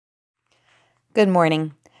Good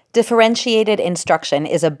morning. Differentiated instruction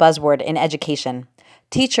is a buzzword in education.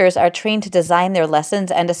 Teachers are trained to design their lessons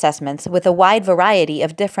and assessments with a wide variety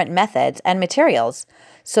of different methods and materials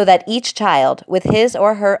so that each child, with his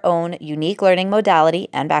or her own unique learning modality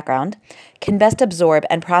and background, can best absorb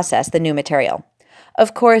and process the new material.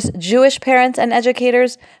 Of course, Jewish parents and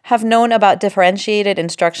educators have known about differentiated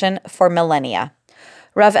instruction for millennia.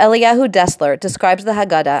 Rav Eliyahu Dessler describes the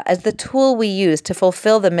Haggadah as the tool we use to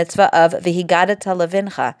fulfill the mitzvah of V'higadata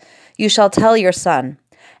levincha, you shall tell your son.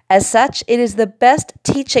 As such, it is the best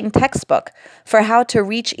teaching textbook for how to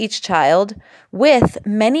reach each child with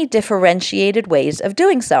many differentiated ways of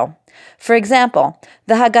doing so. For example,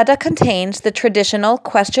 the Haggadah contains the traditional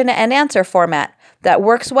question and answer format that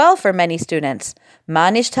works well for many students. Ma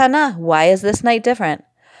nishtana? Why is this night different?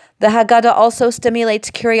 The Haggadah also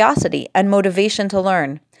stimulates curiosity and motivation to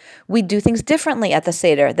learn. We do things differently at the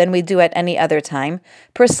Seder than we do at any other time,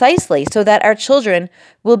 precisely so that our children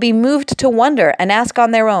will be moved to wonder and ask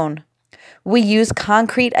on their own. We use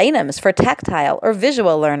concrete items for tactile or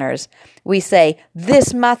visual learners. We say,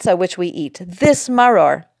 this matzah which we eat, this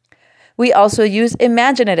maror. We also use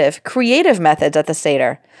imaginative, creative methods at the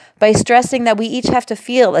Seder by stressing that we each have to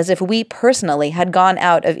feel as if we personally had gone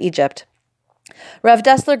out of Egypt. Rav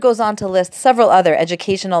Dessler goes on to list several other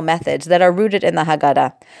educational methods that are rooted in the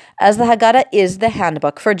Haggadah, as the Haggadah is the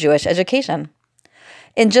handbook for Jewish education.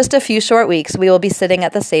 In just a few short weeks, we will be sitting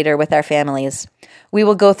at the Seder with our families. We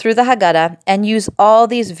will go through the Haggadah and use all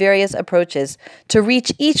these various approaches to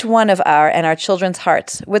reach each one of our and our children's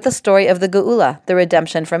hearts with the story of the Geula, the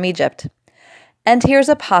redemption from Egypt. And here's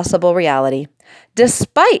a possible reality.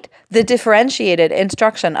 Despite the differentiated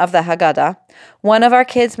instruction of the Haggadah, one of our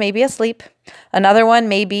kids may be asleep, another one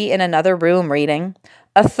may be in another room reading,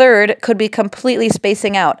 a third could be completely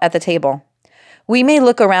spacing out at the table. We may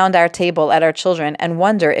look around our table at our children and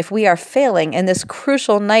wonder if we are failing in this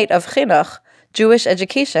crucial night of chinuch, Jewish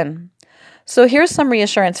education. So here's some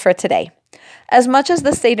reassurance for today. As much as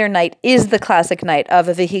the Seder night is the classic night of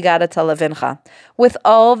V'higadata levincha, with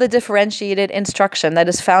all the differentiated instruction that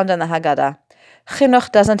is found in the Haggadah,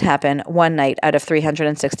 chinuch doesn't happen one night out of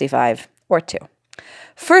 365, or two.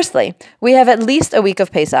 Firstly, we have at least a week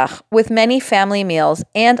of Pesach, with many family meals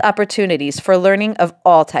and opportunities for learning of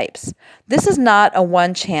all types. This is not a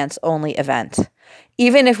one-chance-only event.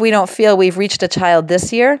 Even if we don't feel we've reached a child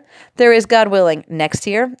this year, there is, God willing, next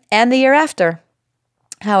year and the year after.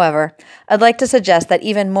 However, I'd like to suggest that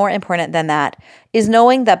even more important than that is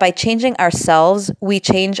knowing that by changing ourselves, we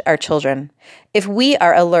change our children. If we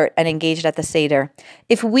are alert and engaged at the Seder,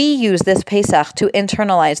 if we use this Pesach to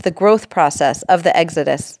internalize the growth process of the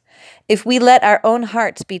Exodus, if we let our own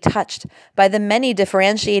hearts be touched by the many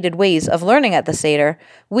differentiated ways of learning at the Seder,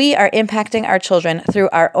 we are impacting our children through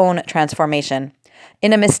our own transformation.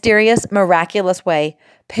 In a mysterious, miraculous way,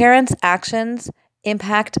 parents' actions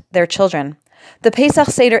impact their children. The Pesach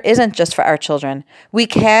Seder isn't just for our children. We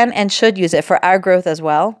can and should use it for our growth as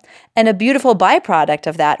well, and a beautiful byproduct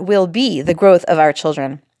of that will be the growth of our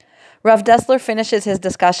children. Rav Dessler finishes his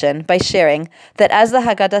discussion by sharing that, as the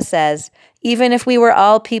Haggadah says, even if we were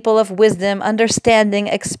all people of wisdom, understanding,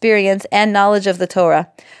 experience, and knowledge of the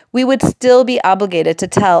Torah, we would still be obligated to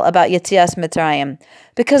tell about Yetzias Mitzrayim,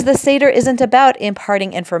 because the Seder isn't about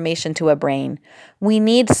imparting information to a brain. We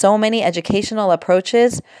need so many educational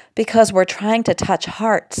approaches because we're trying to touch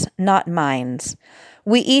hearts, not minds.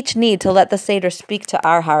 We each need to let the Seder speak to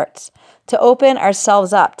our hearts, to open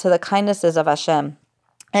ourselves up to the kindnesses of Hashem,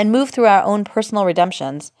 and move through our own personal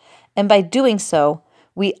redemptions, and by doing so,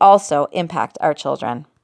 we also impact our children.